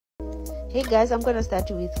Hey guys, I'm gonna start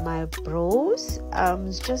with my brows.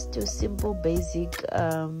 It's just a simple basic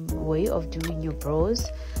way of doing your brows.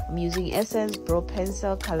 I'm using Essence Brow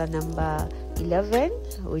Pencil color number 11,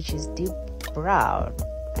 which is deep brown,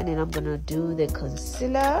 and then I'm gonna do the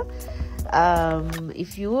concealer.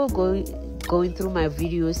 If you are going through my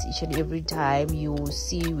videos each and every time, you will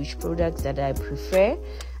see which products that I prefer.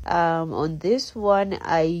 On this one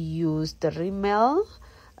I used the Rimmel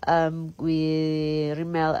with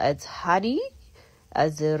Rimmel at Honey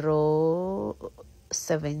 070,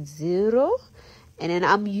 and then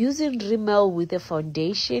I'm using Rimmel with the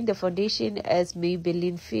foundation. The foundation as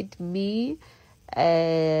Maybelline Fit Me.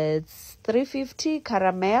 It's 350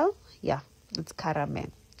 caramel. Yeah, it's caramel.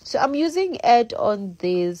 So I'm using it on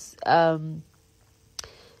this I'm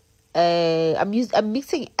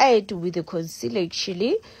mixing it with the concealer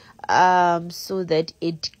actually, so that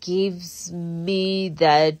it gives me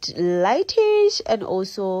that lightish and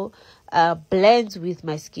also blends with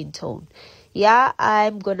my skin tone. Yeah,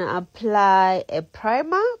 I'm gonna apply a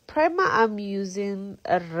primer. I'm using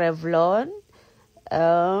a Revlon.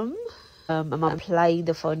 I'm applying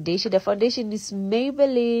the foundation. The foundation is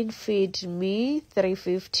Maybelline Fit Me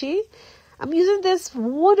 350. I'm using this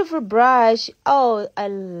wonderful brush. Oh, I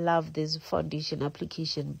love this foundation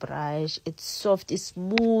application brush. It's soft, it's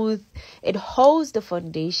smooth, it holds the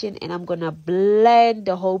foundation, and I'm gonna blend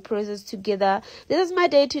the whole process together. This is my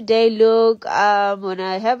day-to-day look. When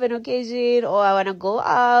I have an occasion or I wanna go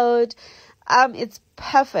out, it's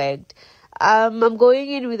perfect. I'm going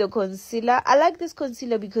in with a concealer. I like this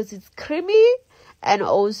concealer because it's creamy and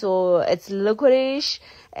also it's liquidish,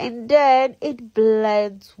 and then it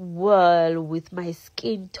blends well with my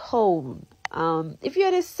skin tone. If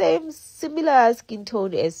you're the similar skin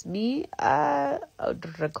tone as me, I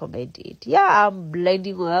would recommend it. Yeah, I'm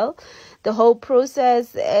blending well. The whole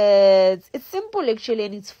process it's simple actually,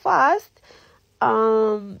 and it's fast.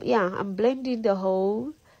 Yeah, I'm blending the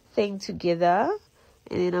whole thing together,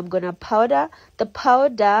 and then I'm gonna powder. The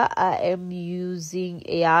powder I am using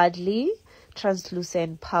a Yardley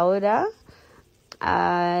translucent powder.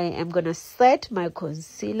 I am gonna set my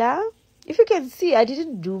concealer. If you can see, I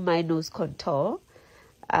didn't do my nose contour.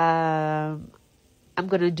 I'm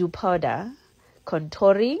gonna do powder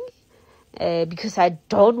contouring because I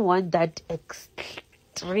don't want that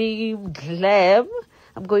extreme glam.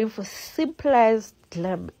 I'm going for simplest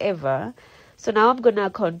glam ever. So now I'm gonna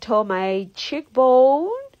contour my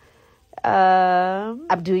cheekbone.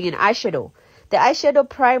 I'm doing an eyeshadow. The eyeshadow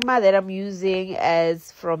primer that I'm using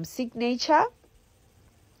is from Signature.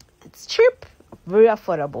 It's cheap, very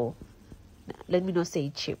affordable. Let me not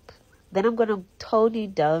say cheap. Then I'm gonna tone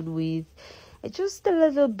it down with just a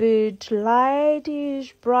little bit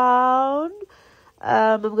lightish brown.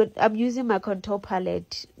 I'm using my contour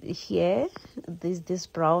palette here. This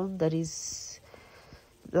brown that is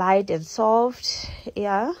light and soft.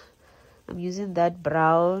 Yeah, I'm using that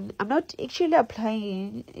brown. I'm not actually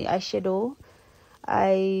applying eyeshadow.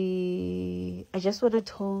 I just want to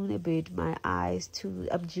tone a bit my eyes too.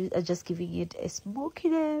 I'm just giving it a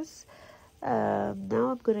smokiness. Now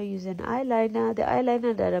I'm gonna use an eyeliner. The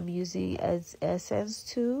eyeliner that I'm using is Essence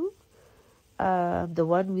 2, the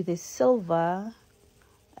one with a silver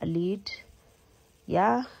lid.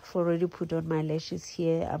 Yeah, I've already put on my lashes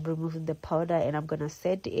here. I'm removing the powder, and I'm gonna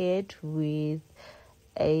set it with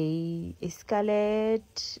a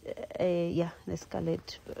scarlet, the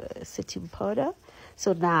scarlet setting powder.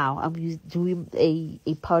 So now I'm doing a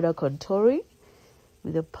powder contouring.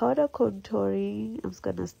 With the powder contouring, I'm just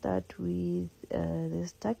gonna start with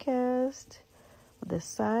this darkest on the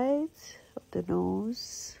sides of the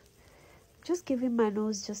nose, just giving my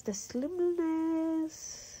nose just a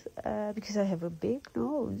slimness because I have a big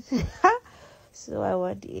nose. So I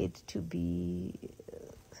want it to be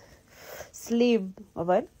slim.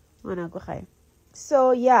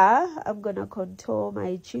 So yeah, I'm gonna contour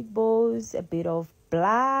my cheekbones, a bit of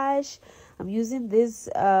blush. I'm using this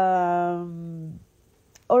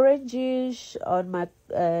orangish on my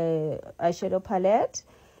eyeshadow palette,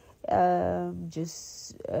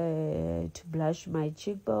 just to blush my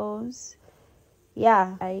cheekbones.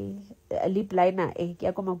 Yeah, a lip liner, and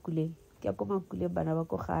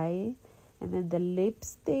then the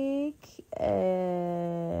lipstick,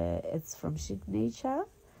 it's from Signature.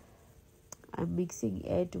 I'm mixing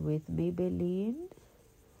it with Maybelline.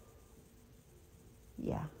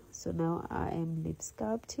 Yeah, so now I am lip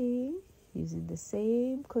sculpting using the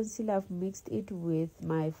same concealer. I've mixed it with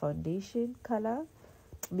my foundation color,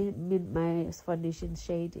 my foundation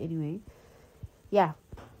shade anyway. Yeah,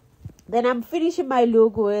 then I'm finishing my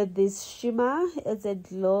look with this shimmer. It's a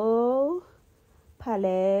glow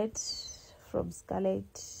palette from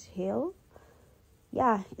Scarlet Hill.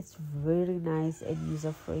 yeah, it's very nice and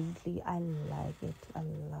user friendly. I like it. I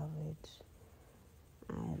love it.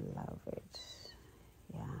 I love it.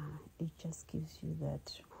 Yeah, it just gives you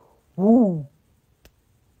that woo,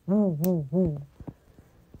 woo, woo, woo.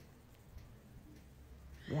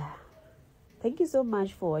 Yeah. Thank you so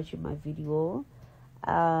much for watching my video.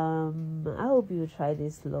 I hope you try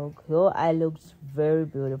this look. Your eye looks very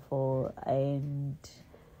beautiful, and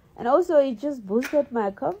also it just boosted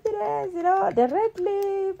my confidence, the red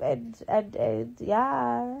lip, and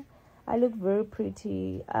yeah, I look very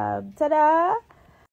pretty. Ta-da!